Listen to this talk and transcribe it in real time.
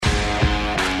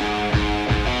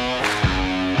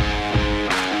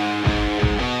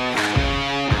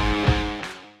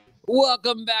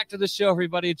Welcome back to the show,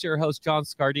 everybody. It's your host, John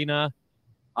Scardina.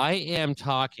 I am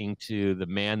talking to the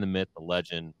man, the myth, the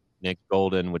legend, Nick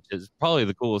Golden, which is probably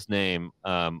the coolest name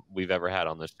we've ever had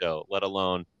on the show, let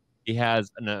alone he has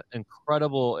an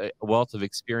incredible wealth of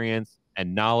experience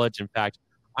and knowledge. In fact,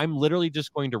 I'm literally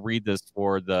just going to read this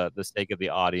for the sake of the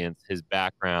audience, his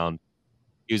background.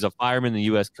 He was a fireman in the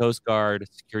U.S. Coast Guard,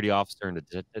 security officer, and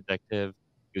a detective.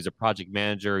 He was a project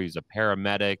manager. He was a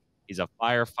paramedic. He's a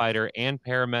firefighter and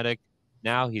paramedic.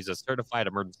 Now he's a certified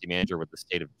emergency manager with the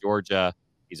state of Georgia.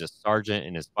 He's a sergeant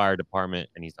in his fire department,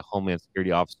 and he's a Homeland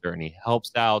Security officer, and he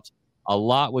helps out a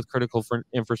lot with critical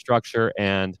infrastructure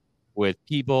and with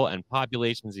people and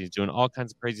populations. He's doing all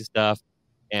kinds of crazy stuff,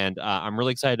 and I'm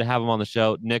really excited to have him on the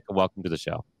show. Nick, welcome to the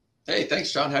show. Hey,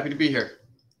 thanks, John. Happy to be here.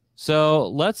 So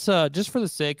let's, just for the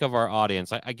sake of our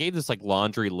audience, I gave this like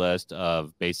laundry list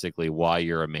of basically why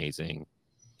you're amazing.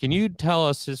 Can you tell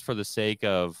us, just for the sake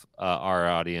of our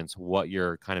audience, what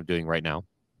you're kind of doing right now?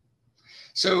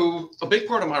 So a big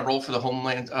part of my role for the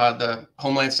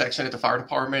Homeland section at the fire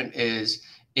department is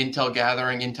intel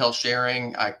gathering, intel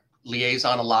sharing. I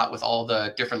liaison a lot with all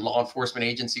the different law enforcement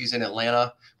agencies in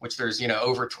Atlanta, which there's,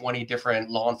 over 20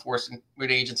 different law enforcement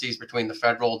agencies between the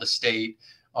federal, the state,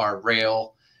 our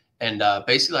rail. And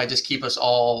basically, I just keep us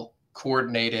all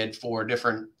coordinated for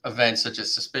different events, such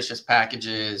as suspicious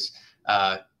packages,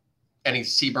 any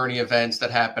CBRNE events that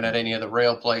happen at any of the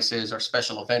rail places or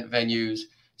special event venues.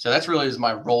 So that's really is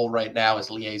my role right now, is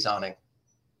liaisoning.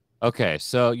 Okay,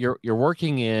 so you're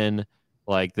working in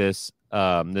like this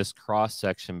this cross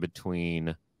section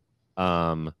between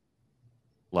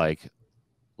like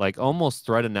almost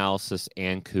threat analysis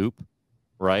and COOP,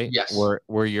 right? Yes.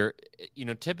 Where you're,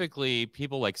 typically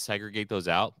people like segregate those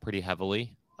out pretty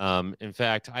heavily. In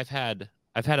fact, I've had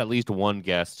at least one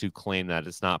guest who claimed that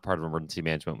it's not part of emergency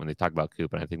management when they talk about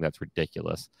COOP, and I think that's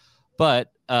ridiculous.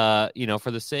 But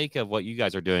for the sake of what you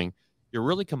guys are doing, you're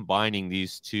really combining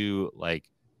these two like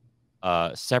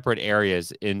separate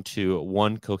areas into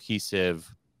one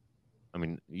cohesive,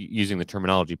 using the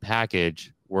terminology,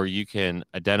 package, where you can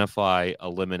identify,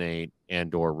 eliminate,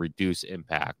 and or reduce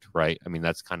impact, right?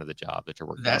 That's kind of the job that you're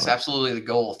working on. That's absolutely the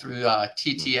goal through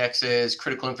TTXs,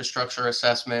 critical infrastructure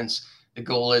assessments. The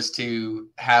goal is to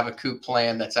have a COOP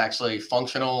plan that's actually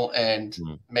functional and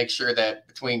make sure that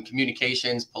between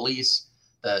communications, police,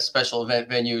 the special event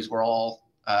venues, we're all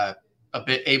a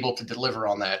bit able to deliver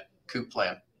on that COOP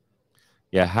plan.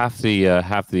 Yeah, half the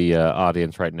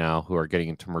audience right now who are getting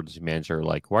into emergency manager are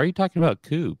like, why are you talking about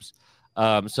COOPs?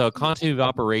 So a continuity of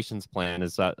operations plan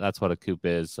is that's what a COOP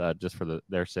is, just for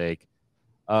their sake.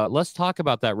 Let's talk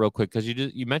about that real quick, because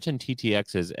you mentioned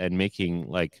TTXs and making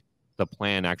like the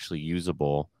plan actually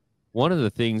usable. One of the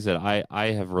things that I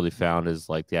have really found is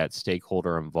like that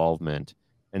stakeholder involvement.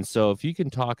 And so if you can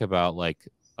talk about like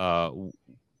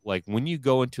when you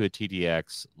go into a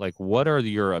TTX, like what are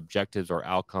your objectives or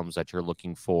outcomes that you're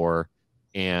looking for?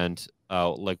 And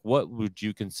like what would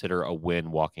you consider a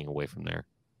win walking away from there?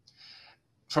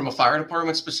 From a fire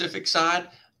department specific side,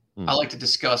 I like to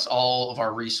discuss all of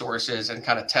our resources and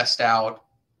kind of test out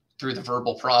through the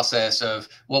verbal process of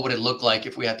what would it look like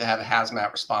if we had to have a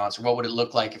hazmat response, or what would it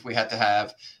look like if we had to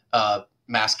have a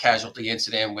mass casualty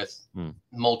incident with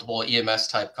multiple EMS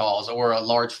type calls or a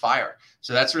large fire.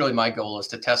 So that's really my goal, is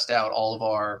to test out all of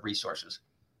our resources.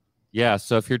 Yeah.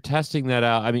 So if you're testing that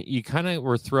out, you kind of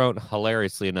were thrown,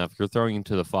 hilariously enough, you're throwing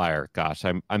into the fire. Gosh,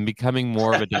 I'm becoming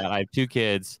more of a dad. I have two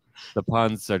kids. The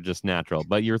puns are just natural,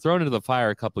 but you're thrown into the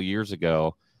fire a couple years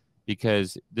ago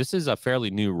because this is a fairly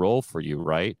new role for you,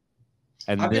 right?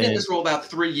 And I've been in this role about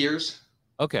 3 years.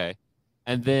 Okay.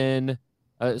 And then,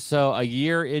 so a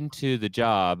year into the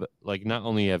job, like not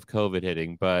only have COVID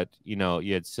hitting, but, you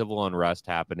had civil unrest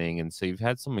happening. And so you've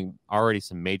had some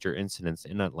major incidents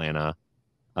in Atlanta.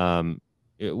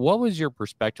 What was your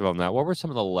perspective on that? What were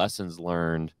some of the lessons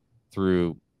learned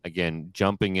through, again,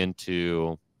 jumping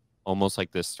into almost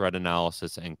like this threat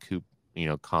analysis and COOP,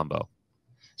 combo?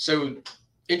 So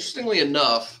interestingly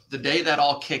enough, the day that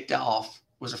all kicked off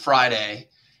was a Friday,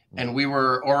 and we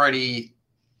were already,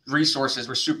 resources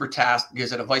were super tasked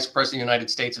because at a Vice President of the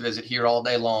United States visit here all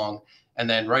day long. And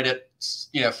then right at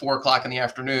 4:00 in the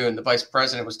afternoon, the Vice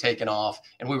President was taken off,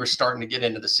 and we were starting to get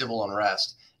into the civil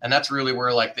unrest. And that's really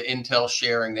where like the intel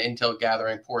sharing, the intel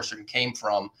gathering portion came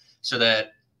from, so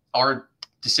that our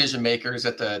decision makers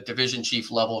at the division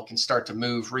chief level can start to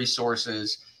move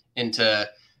resources into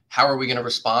how are we going to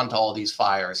respond to all these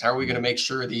fires? How are we going to make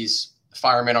sure these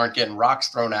firemen aren't getting rocks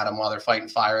thrown at them while they're fighting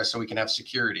fires, so we can have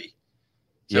security?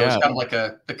 So it's kind of like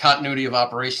the continuity of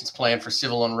operations plan for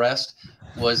civil unrest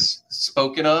was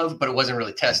spoken of, but it wasn't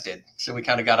really tested. So we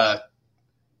kind of got to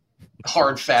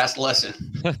hard, fast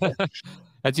lesson.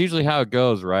 That's usually how it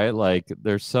goes, right? Like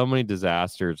there's so many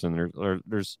disasters, and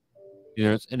there's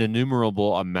it's an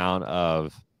innumerable amount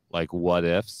of like what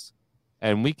ifs,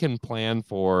 and we can plan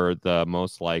for the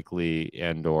most likely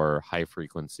and or high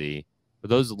frequency. But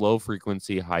those low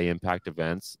frequency, high impact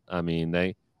events, I mean,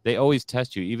 they always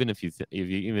test you, even if you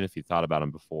thought about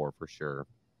them before, for sure.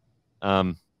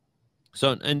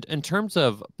 So in terms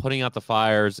of putting out the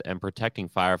fires and protecting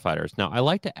firefighters, now I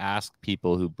like to ask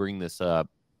people who bring this up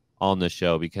on the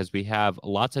show because we have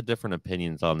lots of different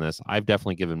opinions on this. I've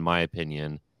definitely given my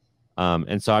opinion.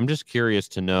 And so I'm just curious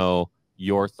to know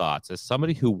your thoughts as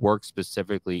somebody who works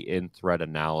specifically in threat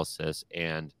analysis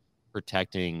and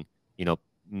protecting,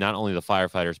 not only the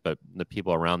firefighters, but the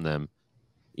people around them.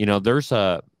 There's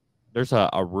a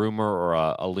rumor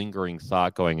or a lingering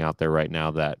thought going out there right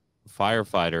now that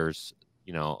firefighters,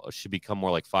 should become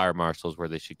more like fire marshals where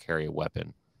they should carry a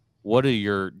weapon. What are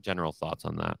your general thoughts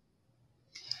on that?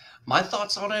 My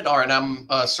thoughts on it are, and I'm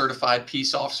a certified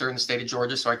peace officer in the state of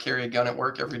Georgia, so I carry a gun at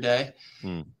work every day.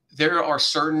 There are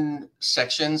certain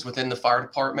sections within the fire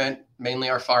department, mainly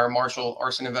our fire marshal,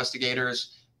 arson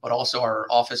investigators, but also our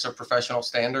Office of Professional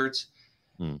Standards,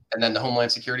 and then the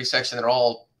Homeland Security section, that are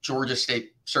all Georgia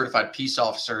State certified peace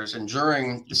officers. And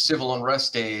during the civil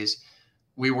unrest days,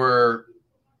 we were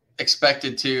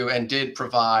expected to and did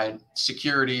provide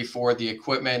security for the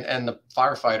equipment and the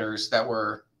firefighters that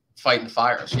were fighting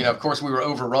fires. Of course, we were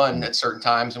overrun at certain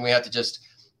times, and we had to just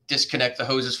disconnect the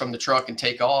hoses from the truck and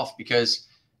take off because,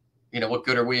 what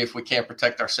good are we if we can't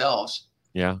protect ourselves?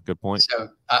 Yeah, good point. So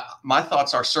my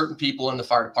thoughts are certain people in the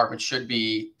fire department should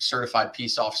be certified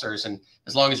peace officers. And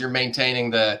as long as you're maintaining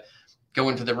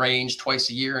going to the range twice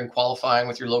a year and qualifying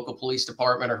with your local police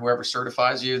department or whoever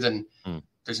certifies you, then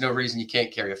there's no reason you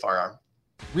can't carry a firearm.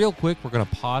 Real quick, we're going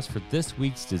to pause for this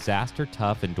week's Disaster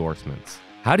Tough endorsements.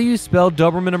 How do you spell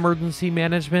Doberman Emergency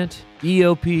Management?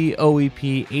 EOP,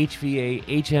 OEP, HVA,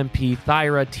 HMP,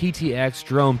 Thyra, TTX,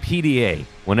 Drone, PDA.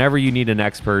 Whenever you need an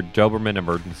expert, Doberman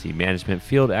Emergency Management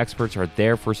field experts are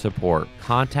there for support.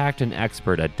 Contact an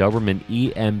expert at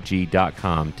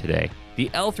DobermanEMG.com today. The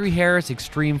L3 Harris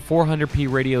Extreme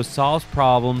 400p radio solves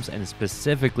problems and is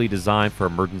specifically designed for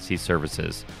emergency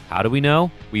services. How do we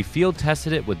know? We field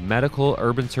tested it with medical,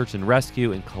 urban search and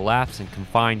rescue, and collapse and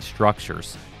confined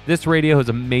structures. This radio is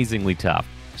amazingly tough.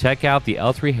 Check out the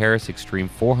L3 Harris Extreme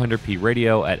 400p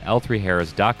radio at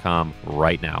L3Harris.com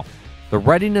right now. The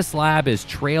Readiness Lab is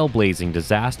trailblazing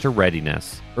disaster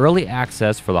readiness. Early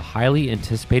access for the highly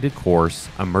anticipated course,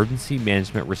 Emergency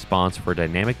Management Response for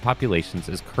Dynamic Populations,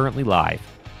 is currently live.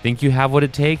 Think you have what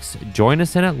it takes? Join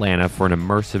us in Atlanta for an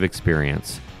immersive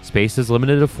experience. Space is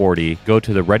limited to 40. Go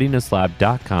to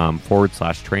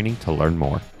thereadinesslab.com/training to learn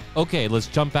more. Okay, let's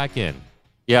jump back in.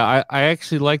 Yeah, I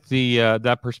actually like the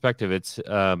that perspective. It's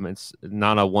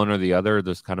not a one or the other.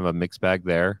 There's kind of a mixed bag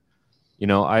there.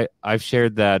 I've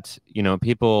shared that,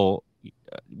 people,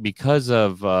 because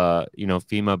of,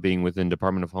 FEMA being within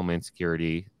Department of Homeland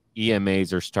Security,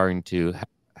 EMAs are starting to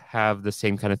have the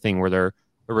same kind of thing where they're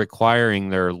requiring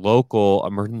their local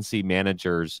emergency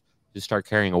managers to start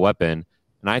carrying a weapon.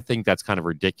 And I think that's kind of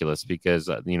ridiculous because,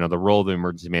 the role of the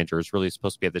emergency manager is really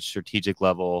supposed to be at the strategic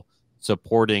level,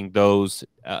 supporting those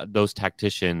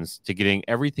tacticians to getting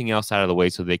everything else out of the way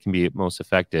so they can be most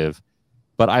effective.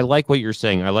 But I like what you're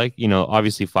saying. I like,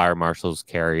 obviously fire marshals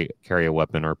carry a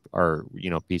weapon or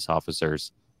peace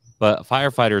officers, but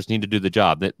firefighters need to do the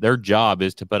job. Their job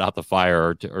is to put out the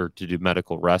fire or to do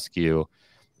medical rescue.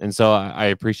 And so I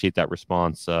appreciate that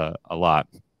response a lot.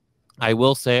 I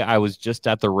will say I was just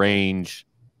at the range,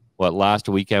 last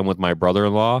weekend with my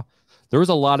brother-in-law. There was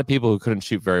a lot of people who couldn't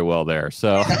shoot very well there.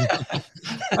 So I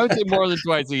would say more than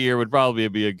twice a year would probably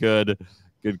be a good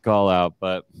call out.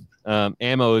 But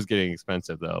ammo is getting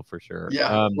expensive, though, for sure.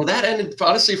 Yeah. Well, that ended,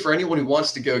 honestly, for anyone who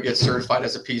wants to go get certified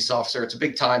as a peace officer, it's a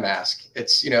big time ask.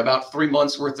 It's, about 3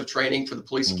 months worth of training for the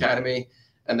police academy,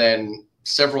 and then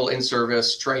several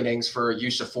in-service trainings for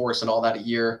use of force and all that a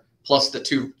year, plus the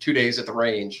two days at the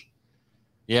range.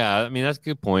 Yeah, I mean, that's a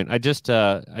good point. I just,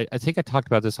 I think I talked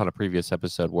about this on a previous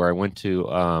episode where I went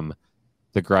to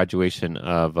the graduation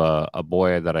of a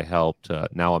boy that I helped,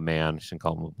 now a man, I shouldn't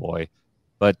call him a boy.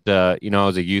 But, I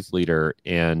was a youth leader,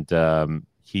 and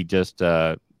he just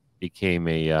became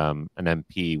an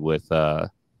MP with the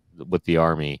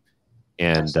Army.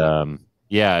 And,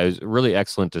 it was really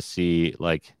excellent to see,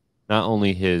 not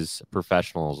only his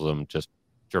professionalism just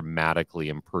dramatically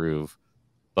improve,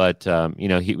 but,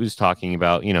 he was talking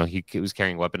about, he was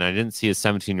carrying a weapon. I didn't see a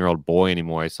 17-year-old boy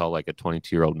anymore. I saw a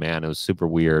 22-year-old man. It was super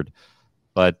weird.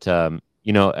 But, I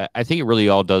think it really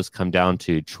all does come down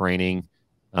to training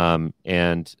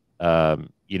and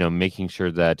making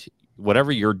sure that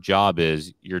whatever your job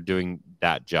is, you're doing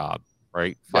that job,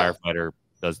 right? Yeah. Firefighter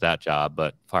does that job,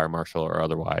 but fire marshal or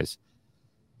otherwise.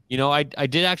 I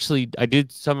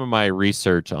did some of my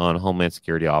research on Homeland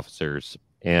Security officers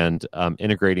and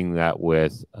integrating that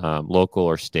with local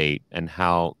or state and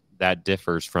how that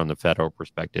differs from the federal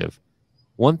perspective.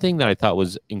 One thing that I thought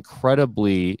was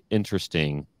incredibly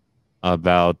interesting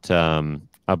about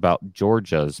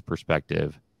Georgia's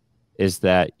perspective is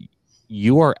that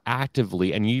you are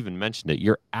actively, and you even mentioned it,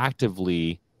 you're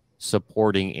actively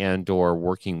supporting and or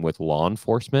working with law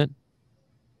enforcement.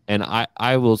 And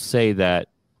I will say that,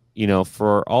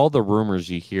 for all the rumors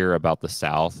you hear about the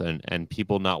South and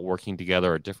people not working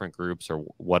together or different groups or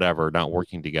whatever, not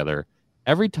working together,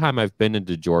 every time I've been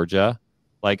into Georgia,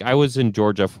 like I was in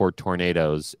Georgia for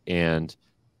tornadoes and,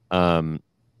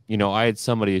 I had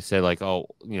somebody say like, oh,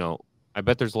 I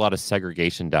bet there's a lot of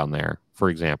segregation down there, for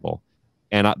example.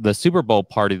 And the Super Bowl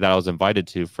party that I was invited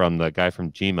to from the guy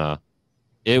from GEMA,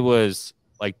 it was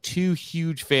like two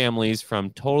huge families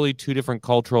from totally two different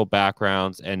cultural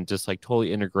backgrounds and just like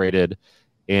totally integrated.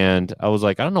 And I was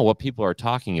like, I don't know what people are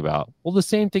talking about. Well, the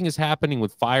same thing is happening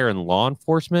with fire and law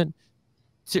enforcement.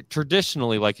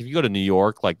 Traditionally, like if you go to New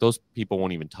York, like those people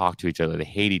won't even talk to each other. They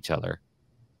hate each other.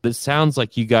 It sounds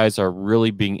like you guys are really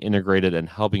being integrated and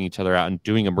helping each other out and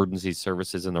doing emergency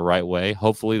services in the right way.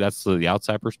 Hopefully that's the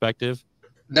outside perspective.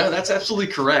 No, that's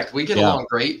absolutely correct. We get along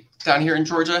great down here in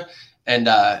Georgia. And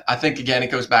I think, again,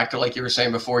 it goes back to, like you were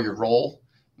saying before, your role.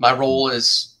 My role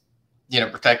is,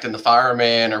 protecting the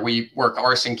fireman, or we work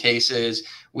arson cases.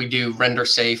 We do render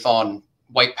safe on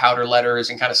white powder letters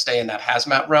and kind of stay in that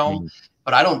hazmat realm.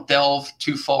 But I don't delve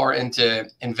too far into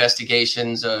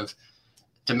investigations of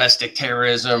domestic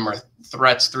terrorism or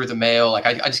threats through the mail. Like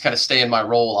I just kind of stay in my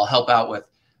role. I'll help out with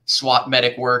SWAT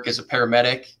medic work as a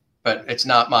paramedic, but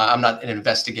I'm not an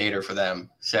investigator for them.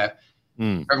 So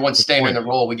everyone's staying in their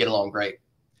role. We get along great.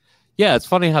 Yeah. It's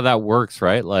funny how that works,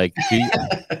 right? Like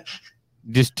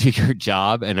just do your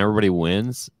job and everybody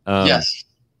wins. Yes.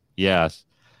 Yes.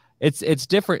 It's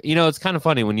different. It's kind of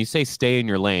funny when you say stay in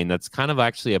your lane. That's kind of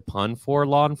actually a pun for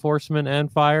law enforcement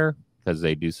and fire because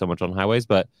they do so much on highways,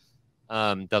 but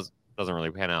doesn't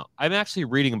really pan out. I'm actually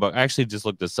reading a book. I actually just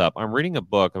looked this up. I'm reading a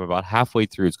book. I'm about halfway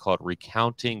through. It's called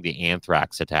Recounting the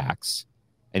Anthrax Attacks.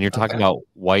 And you're talking about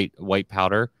white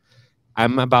powder.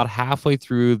 I'm about halfway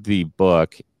through the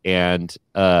book. And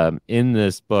in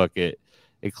this book, it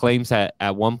claims that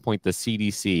at one point the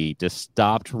CDC just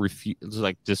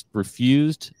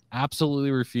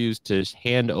absolutely refused to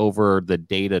hand over the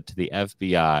data to the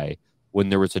FBI when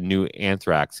there was a new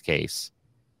anthrax case.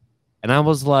 And I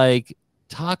was like,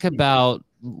 talk about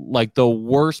like the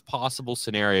worst possible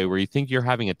scenario where you think you're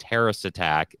having a terrorist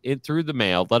attack through the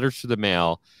mail, letters through the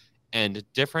mail, and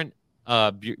different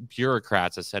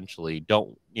bureaucrats essentially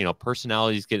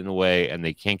personalities get in the way and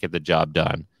they can't get the job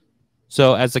done.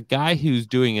 So as a guy who's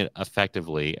doing it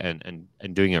effectively and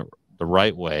doing it the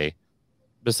right way,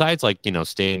 besides like,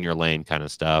 stay in your lane kind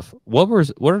of stuff, what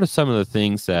are some of the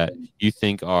things that you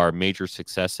think are major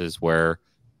successes where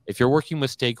if you're working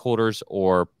with stakeholders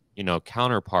or,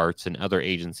 counterparts in other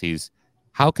agencies,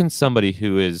 how can somebody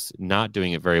who is not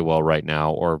doing it very well right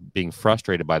now or being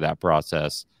frustrated by that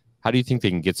process, how do you think they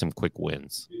can get some quick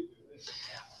wins?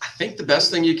 I think the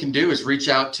best thing you can do is reach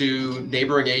out to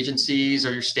neighboring agencies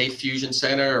or your state fusion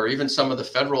center or even some of the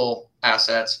federal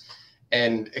assets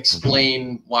and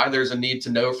explain why there's a need to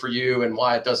know for you and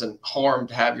why it doesn't harm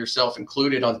to have yourself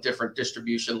included on different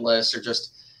distribution lists or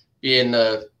just be in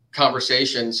the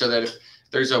conversation so that if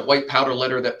there's a white powder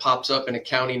letter that pops up in a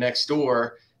county next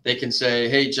door, they can say,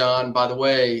 hey, John, by the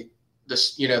way,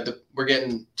 we're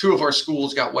getting 2 of our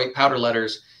schools got white powder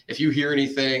letters. If you hear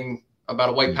anything about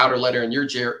a white powder letter in your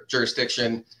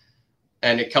jurisdiction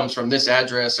and it comes from this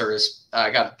address or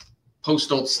I got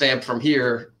postal stamp from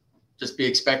here, just be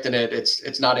expecting it.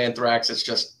 It's not anthrax. It's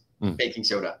just baking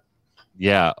soda.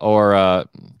 Yeah. Or,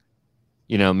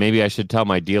 maybe I should tell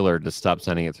my dealer to stop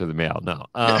sending it through the mail. No,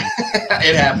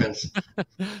 it happens.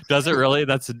 Does it really?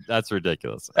 That's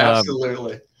ridiculous.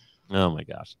 Absolutely. Oh my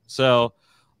gosh. So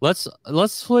let's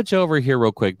switch over here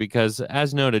real quick because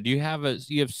as noted, you have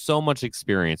so much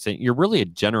experience and you're really a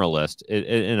generalist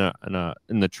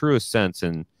in the truest sense.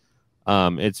 And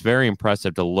it's very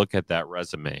impressive to look at that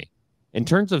resume. In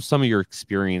terms of some of your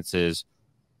experiences,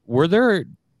 were there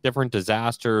different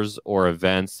disasters or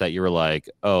events that you were like,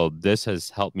 oh, this has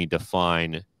helped me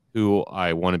define who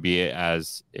I want to be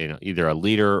as, either a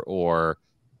leader or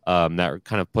that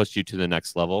kind of pushed you to the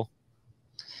next level?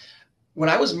 When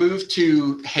I was moved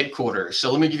to headquarters,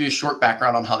 so let me give you a short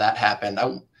background on how that happened.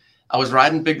 I was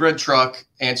riding big red truck,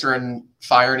 answering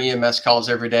fire and EMS calls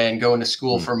every day and going to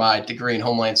school for my degree in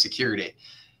Homeland Security.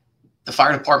 The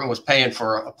fire department was paying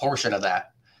for a portion of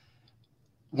that.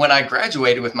 When I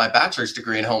graduated with my bachelor's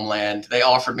degree in Homeland, they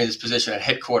offered me this position at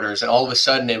headquarters. And all of a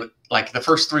sudden, like the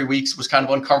first 3 weeks was kind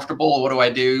of uncomfortable. What do I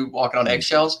do? Walking on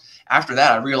eggshells. After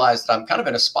that, I realized that I'm kind of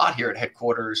in a spot here at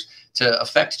headquarters to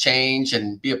affect change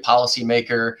and be a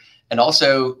policymaker. And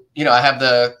also, I have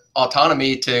the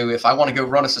autonomy to, if I want to go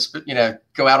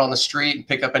go out on the street and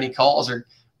pick up any calls or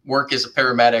work as a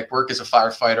paramedic, work as a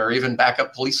firefighter, or even back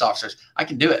up police officers, I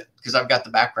can do it because I've got the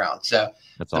background. So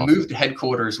that's awesome. The move to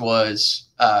headquarters was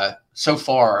so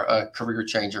far a career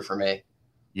changer for me.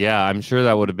 Yeah, I'm sure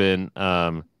that would have been.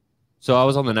 So I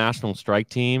was on the national strike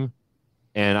team,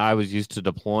 and I was used to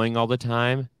deploying all the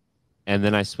time. And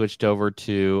then I switched over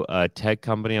to a tech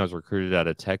company. I was recruited at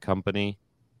a tech company,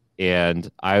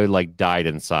 and I died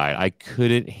inside. I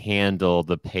couldn't handle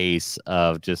the pace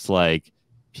of just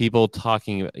people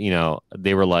talking.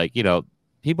 They were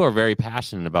people are very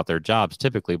passionate about their jobs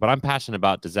typically, but I'm passionate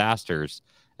about disasters.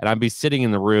 And I'd be sitting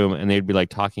in the room and they'd be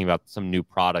talking about some new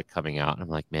product coming out. And I'm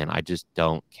like, man, I just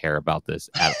don't care about this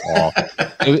at all.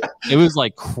 it was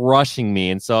crushing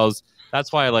me. And so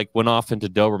that's why I went off into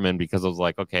Doberman, because I was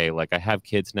like, okay, I have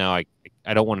kids now. I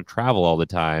don't want to travel all the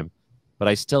time, but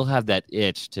I still have that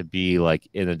itch to be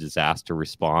in a disaster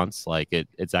response.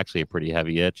 It's actually a pretty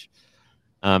heavy itch.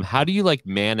 How do you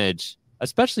manage,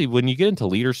 especially when you get into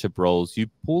leadership roles, you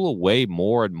pull away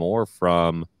more and more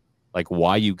from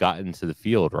why you got into the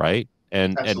field, right?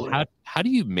 And how do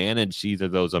you manage either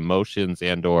those emotions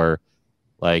or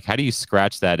how do you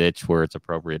scratch that itch where it's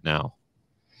appropriate now?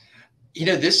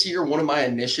 This year, one of my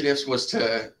initiatives was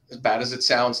to, as bad as it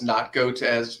sounds, not go to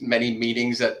as many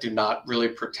meetings that do not really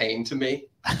pertain to me.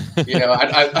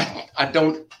 I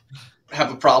don't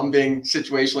have a problem being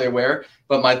situationally aware,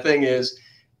 but my thing is,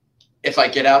 if I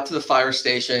get out to the fire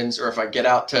stations or if I get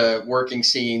out to working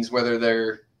scenes, whether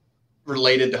they're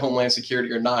related to Homeland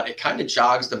Security or not, it kind of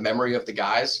jogs the memory of the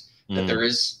guys that there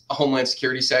is a Homeland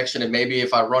Security section. And maybe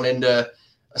if I run into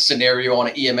a scenario on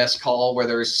an EMS call where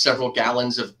there's several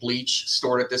gallons of bleach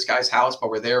stored at this guy's house, but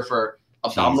we're there for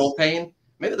abdominal pain,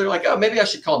 maybe they're like, oh, maybe I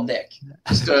should call Nick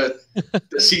just to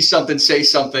see something, say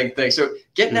something thing. So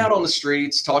getting out on the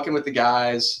streets, talking with the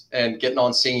guys and getting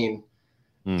on scene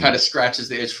kind of scratches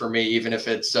the itch for me, even if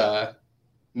it's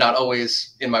not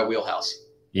always in my wheelhouse.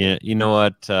 Yeah, you know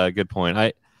what? Good point.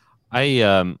 I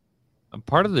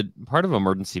part of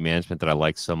emergency management that I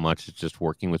like so much is just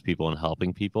working with people and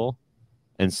helping people.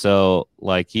 And so,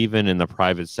 even in the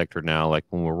private sector now,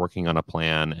 when we're working on a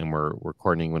plan and we're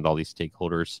coordinating with all these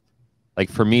stakeholders,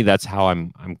 for me, that's how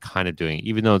I'm kind of doing it.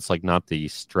 Even though it's not the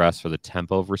stress or the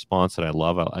tempo of response that I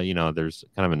love. There's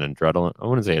kind of an adrenaline. I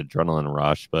wouldn't say adrenaline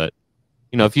rush, but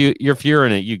if you're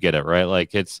in it, you get it, right?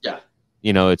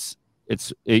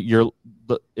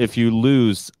 If you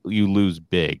lose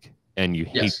big, and you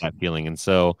hate that feeling. And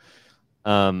so,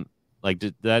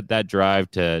 that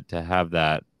drive to have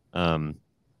that.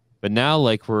 But now,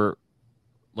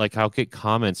 I'll get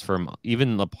comments from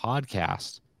even the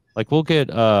podcast. We'll get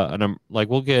an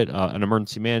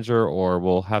emergency manager, or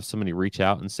we'll have somebody reach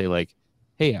out and say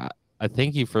hey, I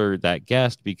thank you for that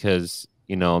guest because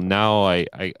now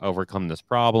I overcome this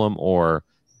problem, or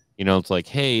it's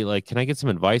hey, can I get some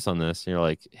advice on this? And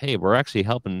you're hey, we're actually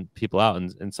helping people out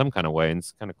in some kind of way, and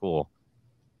it's kind of cool.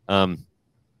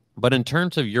 But in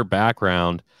terms of your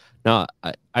background, now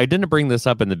I didn't bring this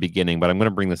up in the beginning, but I'm going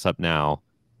to bring this up now.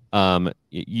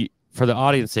 For the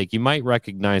audience sake, you might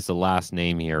recognize the last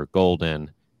name here, Golden.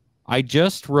 I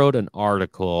just wrote an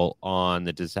article on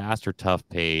the Disaster Tough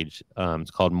page.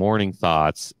 It's called Morning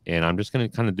Thoughts, and I'm just going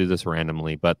to kind of do this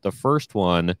randomly. But the first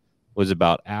one was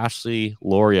about Ashley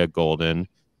Loria Golden,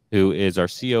 who is our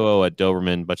COO at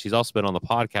Doberman, but she's also been on the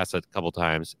podcast a couple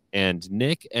times. And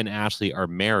Nick and Ashley are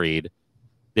married.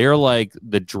 They're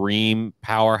the dream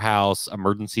powerhouse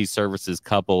emergency services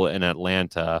couple in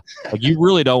Atlanta. You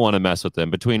really don't want to mess with them.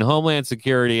 Between Homeland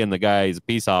Security and the guy who's a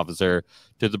peace officer,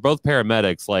 they're both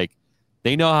paramedics.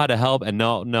 They know how to help and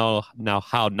know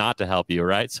how not to help you,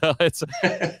 right? So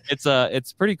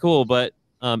it's pretty cool. But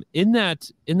in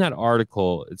that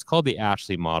article, it's called the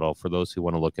Ashley model for those who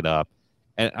want to look it up.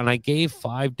 And I gave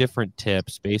 5 different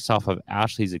tips based off of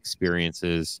Ashley's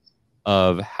experiences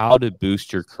of how to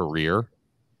boost your career.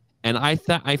 And I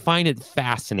find it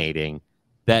fascinating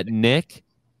that Nick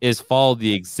is followed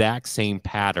the exact same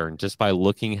pattern just by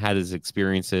looking at his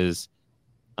experiences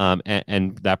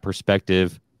and that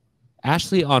perspective.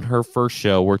 Ashley, on her first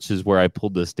show, which is where I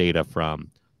pulled this data from,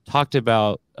 talked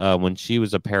about when she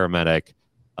was a paramedic,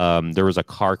 there was a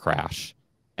car crash.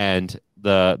 And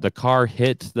the car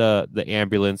hit the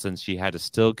ambulance, and she had to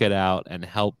still get out and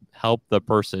help the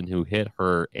person who hit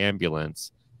her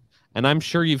ambulance. And I'm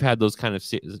sure you've had those kind of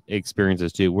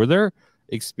experiences too. Were there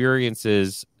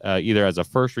experiences either as a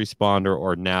first responder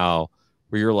or now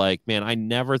where you're like, man, I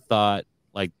never thought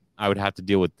like I would have to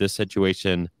deal with this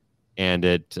situation, and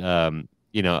it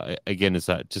again, it's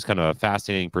just kind of a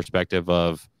fascinating perspective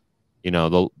of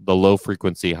the low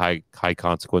frequency, high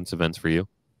consequence events for you?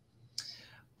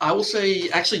 I will say,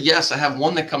 actually, yes, I have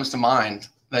one that comes to mind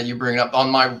that you bring up. On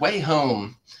my way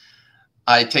home,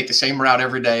 I take the same route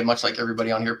every day, much like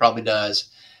everybody on here probably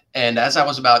does. And as I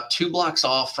was about 2 blocks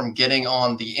off from getting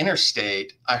on the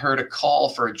interstate, I heard a call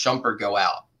for a jumper go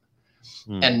out.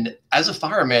 And as a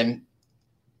fireman,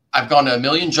 I've gone to a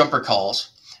million jumper calls,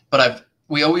 but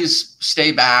we always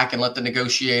stay back and let the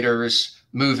negotiators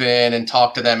move in and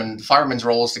talk to them. And the fireman's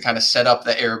role is to kind of set up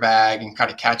the airbag and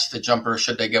kind of catch the jumper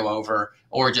should they go over,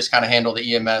 or just kind of handle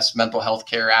the EMS mental health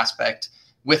care aspect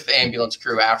with the ambulance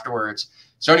crew afterwards.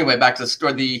 So anyway, back to the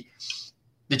story.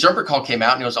 The jumper call came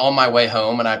out, and it was on my way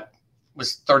home, and I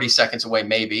was 30 seconds away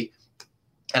maybe.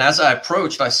 And as I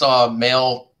approached, I saw a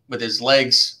male with his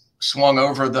legs swung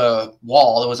over the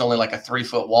wall. It was only like a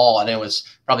 3-foot wall, and it was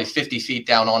probably 50 feet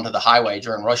down onto the highway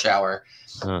during rush hour.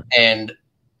 And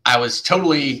I was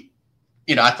totally,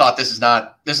 I thought this is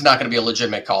not going to be a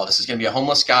legitimate call. This is going to be a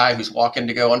homeless guy who's walking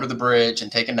to go under the bridge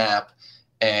and take a nap,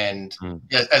 and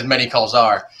as many calls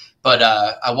are. But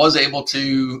I was able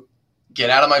to get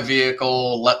out of my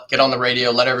vehicle, get on the radio,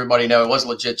 let everybody know it was a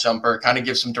legit jumper, kind of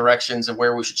give some directions of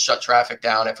where we should shut traffic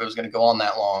down if it was going to go on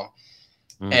that long.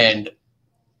 And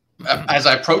as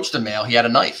I approached the male, he had a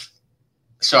knife.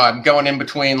 So I'm going in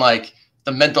between like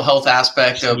the mental health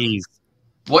aspect of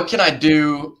what can I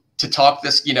do to talk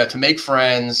this, to make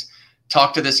friends,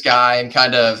 talk to this guy and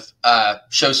kind of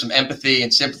show some empathy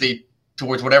and sympathy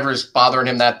towards whatever is bothering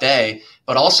him that day.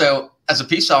 But also as a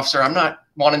peace officer, I'm not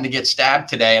wanting to get stabbed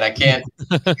today, and I can't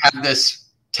have this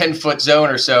 10-foot zone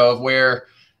or so of where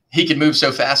he could move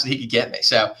so fast that he could get me.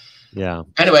 So yeah.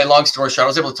 Anyway, long story short, I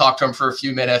was able to talk to him for a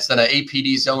few minutes. Then an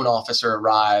APD zone officer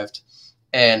arrived,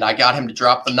 and I got him to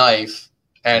drop the knife,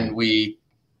 and we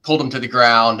pulled him to the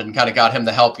ground and kind of got him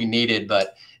the help he needed.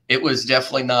 But it was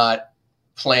definitely not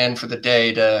planned for the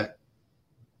day to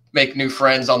make new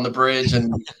friends on the bridge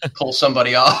and pull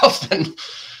somebody off. And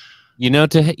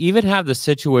to even have the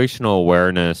situational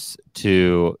awareness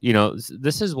to,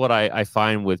 this is what I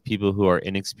find with people who are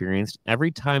inexperienced.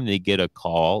 Every time they get a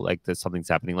call like that, something's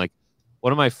happening. Like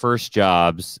one of my first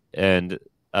jobs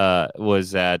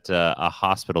was at a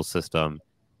hospital system,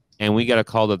 and we got a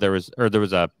call that there was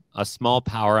a small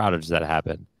power outage that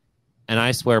happened. And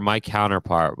I swear my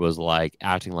counterpart was like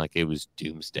acting like it was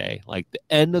doomsday, like the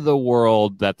end of the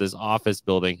world, that this office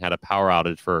building had a power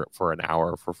outage for an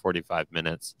hour, for 45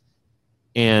 minutes.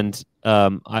 And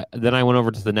then I went over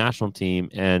to the national team,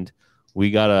 and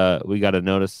we got a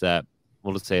notice that,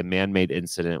 we'll just say, a man-made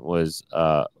incident was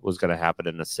going to happen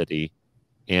in the city,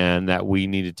 and that we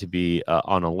needed to be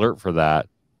on alert for that.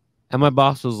 And my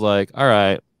boss was like, "All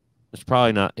right, it's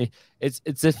probably not." It's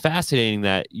fascinating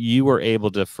that you were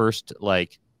able to first,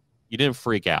 like, you didn't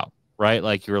freak out, right?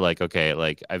 Like you were like, okay,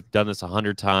 like I've done this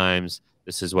 100 times.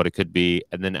 This is what it could be.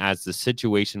 And then as the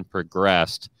situation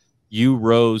progressed, you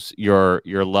rose your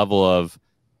level of,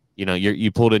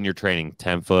 you pulled in your training,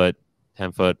 10 foot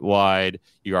wide.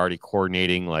 You're already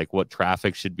coordinating like what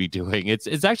traffic should be doing.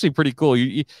 It's actually pretty cool.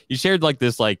 You shared like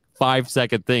this like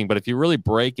 5-second thing, but if you really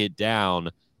break it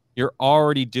down, you're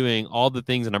already doing all the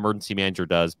things an emergency manager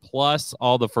does, plus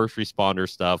all the first responder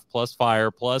stuff, plus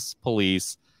fire, plus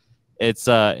police. It's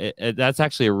that's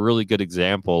actually a really good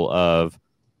example of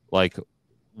like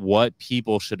what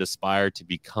people should aspire to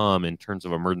become in terms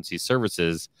of emergency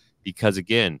services, because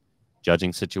again,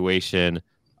 judging situation,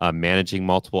 managing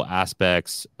multiple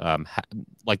aspects,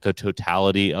 like the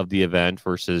totality of the event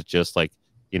versus just like,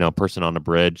 person on a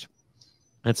bridge.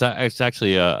 It's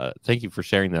actually thank you for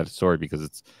sharing that story,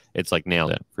 because it's like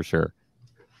nailed it for sure.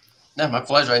 No, my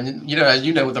pleasure. And as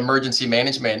with emergency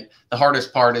management, the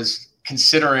hardest part is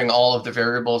considering all of the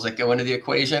variables that go into the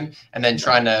equation, and then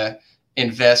trying to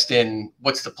invest in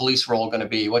what's the police role going to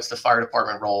be, what's the fire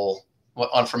department role,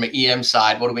 from an EM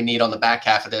side, what do we need on the back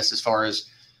half of this as far as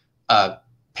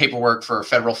paperwork for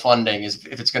federal funding, is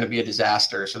if it's going to be a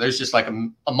disaster. So there's just like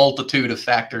a multitude of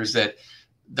factors that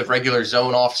the regular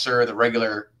zone officer, the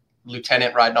regular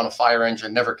lieutenant riding on a fire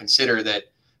engine never consider, that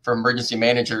for emergency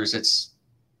managers, it's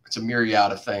a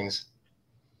myriad of things.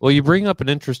 Well, you bring up an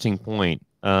interesting point.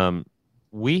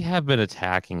 We have been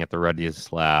attacking at the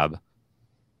Readiness Lab.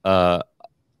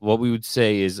 What we would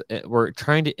say is we're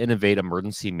trying to innovate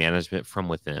emergency management from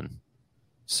within.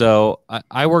 So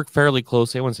I work fairly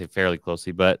closely. I wouldn't say fairly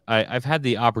closely, but I've had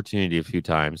the opportunity a few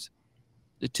times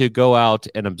to go out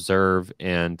and observe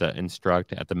and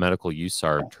instruct at the medical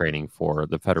USAR training for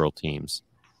the federal teams.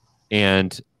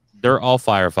 And they're all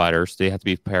firefighters. They have to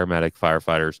be paramedic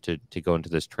firefighters to go into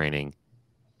this training.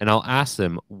 And I'll ask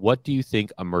them, what do you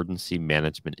think emergency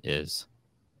management is?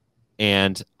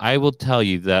 And I will tell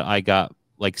you that I got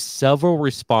like several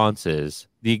responses,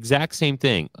 the exact same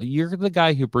thing. You're the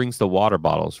guy who brings the water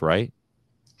bottles, right?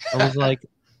 I was like,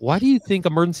 why do you think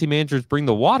emergency managers bring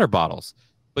the water bottles?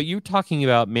 But you're talking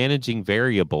about managing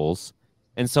variables.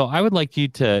 And so I would like you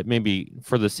to maybe,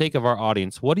 for the sake of our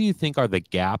audience, what do you think are the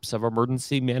gaps of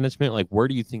emergency management? Like, where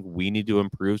do you think we need to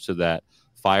improve so that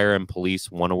fire and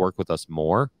police want to work with us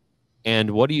more?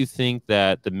 And what do you think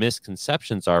that the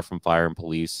misconceptions are from fire and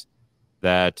police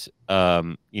that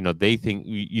they think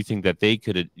you think that they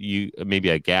could maybe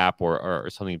a gap or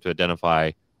something to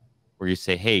identify where you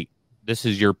say, hey, this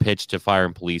is your pitch to fire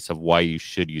and police of why you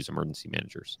should use emergency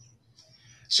managers?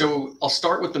 So I'll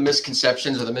start with the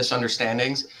misconceptions or the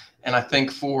misunderstandings. And I think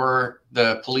for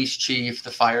the police chief, the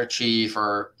fire chief,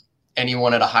 or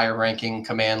anyone at a higher ranking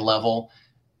command level,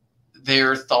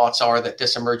 their thoughts are that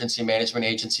this emergency management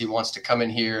agency wants to come in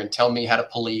here and tell me how to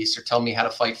police or tell me how to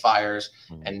fight fires.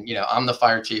 Mm-hmm. And, I'm the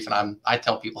fire chief and I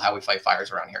tell people how we fight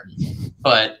fires around here.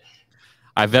 But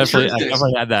I've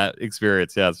definitely had that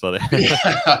experience. Yeah, it's funny.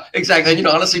 Yeah, exactly. And,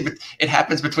 honestly, it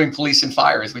happens between police and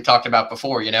fire, as we talked about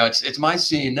before. It's my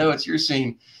scene. No, it's your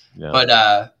scene. Yeah.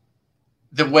 But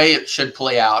the way it should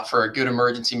play out for a good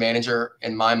emergency manager,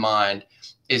 in my mind,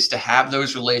 is to have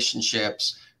those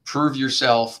relationships, prove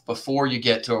yourself before you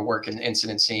get to a work and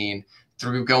incident scene,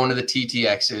 through going to the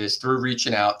TTXs, through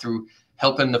reaching out, through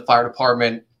helping the fire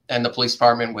department and the police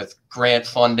department with grant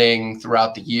funding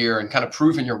throughout the year, and kind of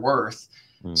proving your worth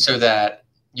so that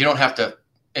you don't have to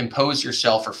impose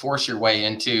yourself or force your way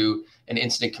into an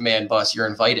incident command bus. You're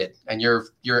invited, and you're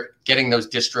getting those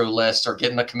distro lists or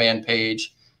getting a command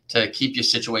page to keep you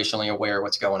situationally aware of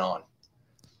what's going on.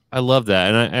 I love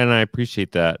that. And I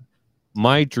appreciate that.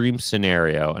 My dream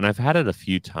scenario, and I've had it a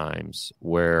few times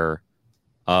where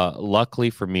luckily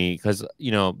for me, because,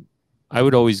 I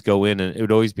would always go in and it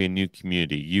would always be a new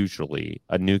community, usually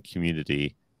a new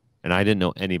community, and I didn't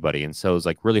know anybody. And so it was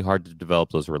like really hard to develop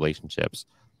those relationships.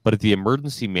 But if the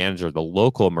emergency manager, the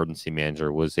local emergency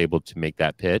manager, was able to make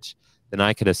that pitch, then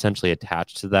I could essentially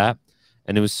attach to that.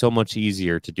 And it was so much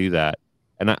easier to do that.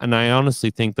 And I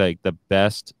honestly think like the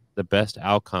best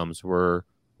outcomes were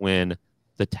when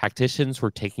the tacticians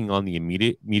were taking on the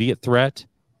immediate threat,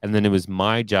 and then it was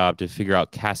my job to figure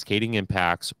out cascading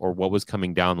impacts or what was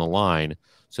coming down the line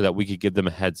so that we could give them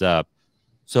a heads up.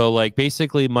 So like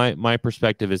basically my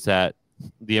perspective is that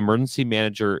the emergency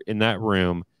manager in that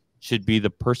room should be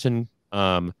the person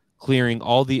clearing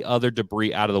all the other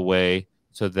debris out of the way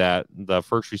so that the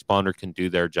first responder can do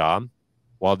their job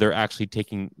while they're actually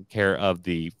taking care of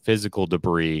the physical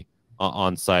debris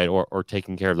on site or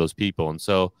taking care of those people. And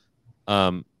so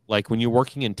like when you're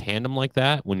working in tandem like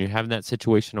that, when you're having that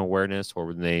situational awareness, or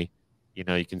when they, you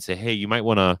can say, hey, you might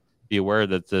want to be aware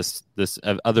that this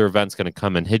other event's going to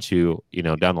come and hit you,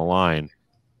 down the line.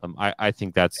 I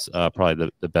think that's probably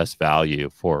the best value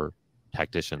for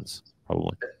tacticians,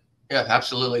 probably. Yeah,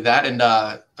 absolutely. That, and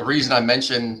the reason I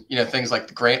mention, things like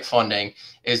the grant funding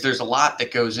is there's a lot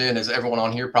that goes in, as everyone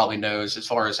on here probably knows, as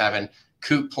far as having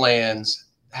COOP plans,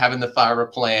 having the fire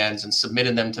plans, and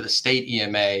submitting them to the state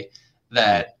EMA,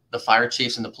 that the fire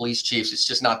chiefs and the police chiefs, it's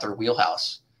just not their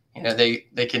wheelhouse. They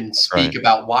can speak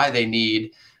about why they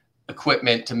need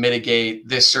equipment to mitigate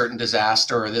this certain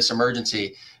disaster or this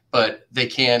emergency, but they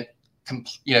can't,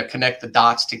 connect the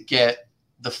dots to get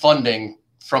the funding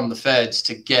from the feds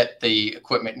to get the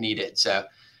equipment needed. So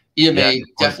EMA,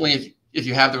 definitely, if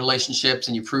you have the relationships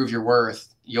and you prove your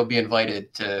worth, you'll be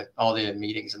invited to all the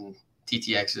meetings and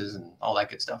TTXs and all that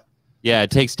good stuff. Yeah,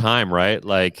 it takes time, right?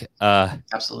 Like,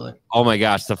 absolutely. Oh my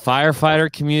gosh, the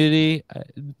firefighter community,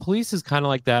 police is kind of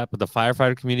like that, but the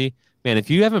firefighter community, man, if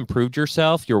you haven't proved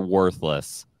yourself, you're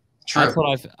worthless. True. That's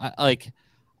what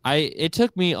it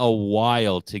took me a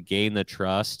while to gain the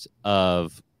trust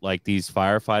of like these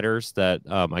firefighters that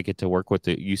I get to work with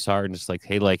at USAR, and just like,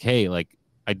 hey,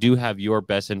 I do have your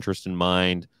best interest in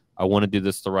mind. I want to do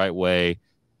this the right way.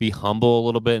 Be humble a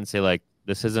little bit and say like,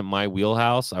 this isn't my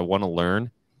wheelhouse. I want to learn.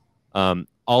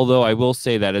 Although I will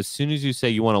say that as soon as you say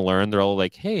you want to learn, they're all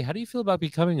like, hey, how do you feel about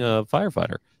becoming a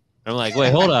firefighter? And I'm like,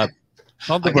 wait, hold up.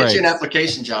 Pump the brakes. I'll get you an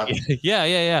application, John.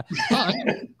 Yeah. Oh,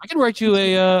 I can write you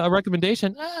a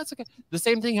recommendation. That's okay. The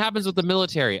same thing happens with the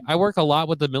military. I work a lot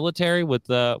with the military, with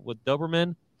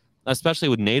Doberman, especially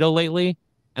with NATO lately.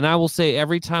 And I will say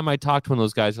every time I talk to one of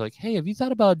those guys, they're like, hey, have you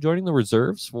thought about joining the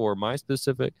reserves for my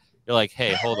specific? You're like,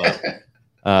 hey, hold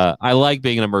on. I like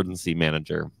being an emergency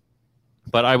manager.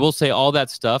 But I will say all that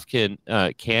stuff can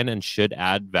and should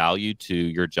add value to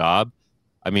your job.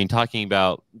 I mean, talking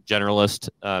about generalist,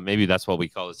 maybe that's what we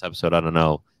call this episode. I don't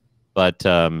know. But,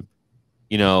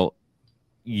 you know,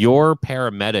 your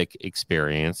paramedic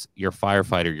experience, your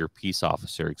firefighter, your peace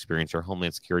officer experience, your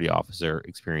Homeland Security officer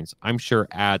experience, I'm sure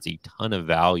adds a ton of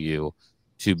value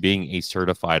to being a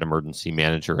certified emergency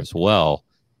manager as well,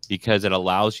 because it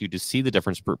allows you to see the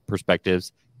different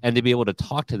perspectives and to be able to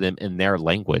talk to them in their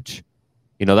language.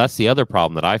 You know, that's the other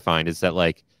problem that I find is that,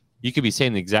 like, you could be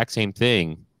saying the exact same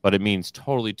thing, but it means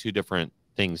totally two different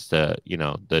things to, you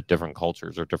know, the different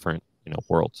cultures or different, you know,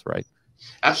 worlds, right?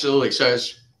 Absolutely. So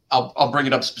as I'll bring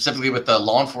it up specifically with the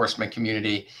law enforcement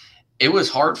community. It was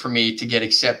hard for me to get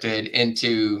accepted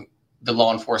into the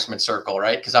law enforcement circle,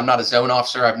 right? Because I'm not a zone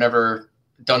officer. I've never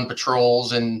done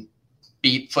patrols and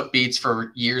foot beats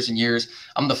for years and years.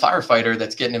 I'm the firefighter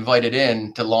that's getting invited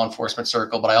in to law enforcement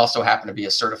circle, but I also happen to be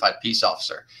a certified peace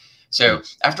officer. So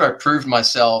after I proved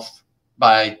myself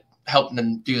by helping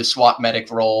them do the SWAT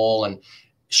medic role and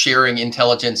sharing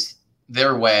intelligence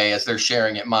their way as they're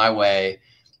sharing it my way,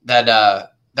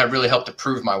 that really helped to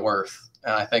prove my worth.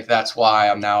 And I think that's why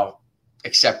I'm now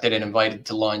accepted and invited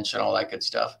to lunch and all that good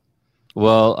stuff.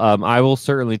 Well, I will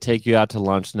certainly take you out to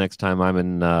lunch next time I'm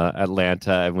in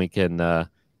Atlanta, and we can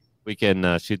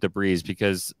shoot the breeze,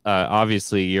 because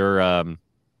obviously your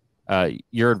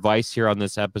advice here on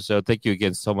this episode. Thank you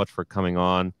again so much for coming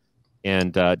on,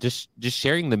 and just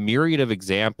sharing the myriad of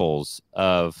examples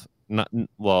of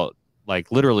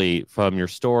like literally from your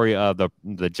story of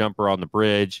the jumper on the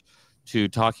bridge to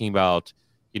talking about,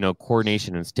 you know,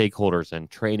 coordination and stakeholders and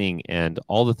training and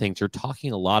all the things. You're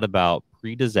talking a lot about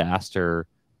pre-disaster,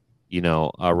 you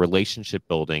know, relationship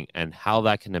building and how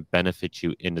that can benefit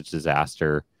you in a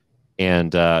disaster.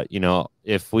 And, you know,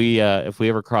 if we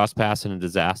ever cross paths in a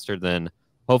disaster, then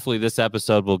hopefully this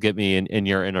episode will get me in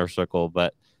your inner circle.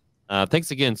 But thanks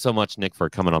again so much, Nick, for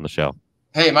coming on the show.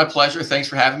 Hey, my pleasure. Thanks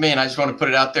for having me. And I just want to put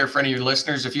it out there for any of your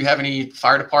listeners. If you have any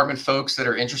fire department folks that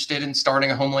are interested in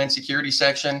starting a Homeland Security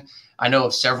section, I know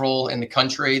of several in the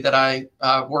country that I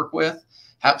work with.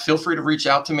 Feel free to reach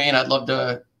out to me, and I'd love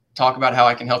to talk about how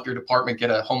I can help your department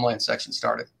get a Homeland section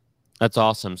started. That's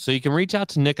awesome. So you can reach out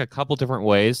to Nick a couple different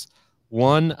ways.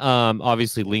 One,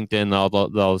 obviously LinkedIn, all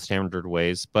the standard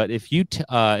ways. But if you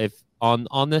if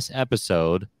on this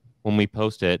episode, when we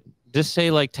post it, just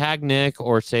say, like, tag Nick,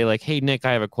 or say, like, hey, Nick,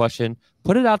 I have a question.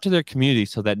 Put it out to their community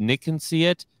so that Nick can see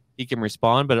it. He can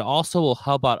respond, but it also will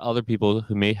help out other people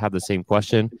who may have the same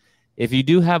question. If you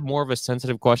do have more of a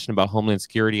sensitive question about Homeland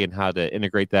Security and how to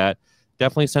integrate that,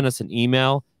 definitely send us an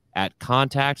email at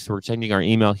contact. So we're sending our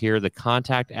email here, the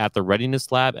contact at the Readiness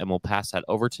Lab, and we'll pass that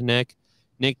over to Nick.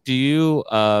 Nick, do you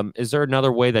is there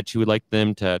another way that you would like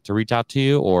them to reach out to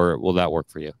you, or will that work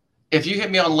for you? If you hit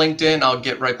me on LinkedIn, I'll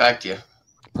get right back to you.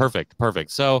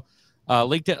 Perfect. So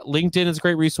LinkedIn is a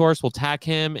great resource. We'll tag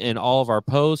him in all of our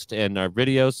posts and our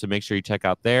videos, so make sure you check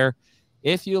out there.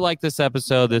 If you like this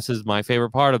episode, this is my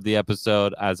favorite part of the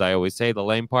episode, as I always say, the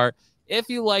lame part. If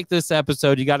you like this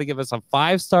episode, you got to give us a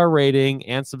 5-star rating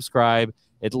and subscribe.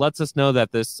 It lets us know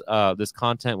that this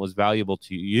content was valuable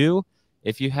to you.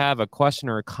 If you have a question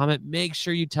or a comment, make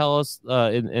sure you tell us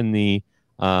in the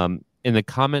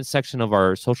comment section of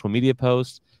our social media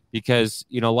posts, because,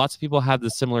 you know, lots of people have the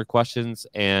similar questions,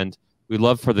 and we'd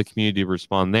love for the community to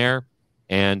respond there.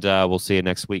 And we'll see you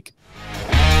next week.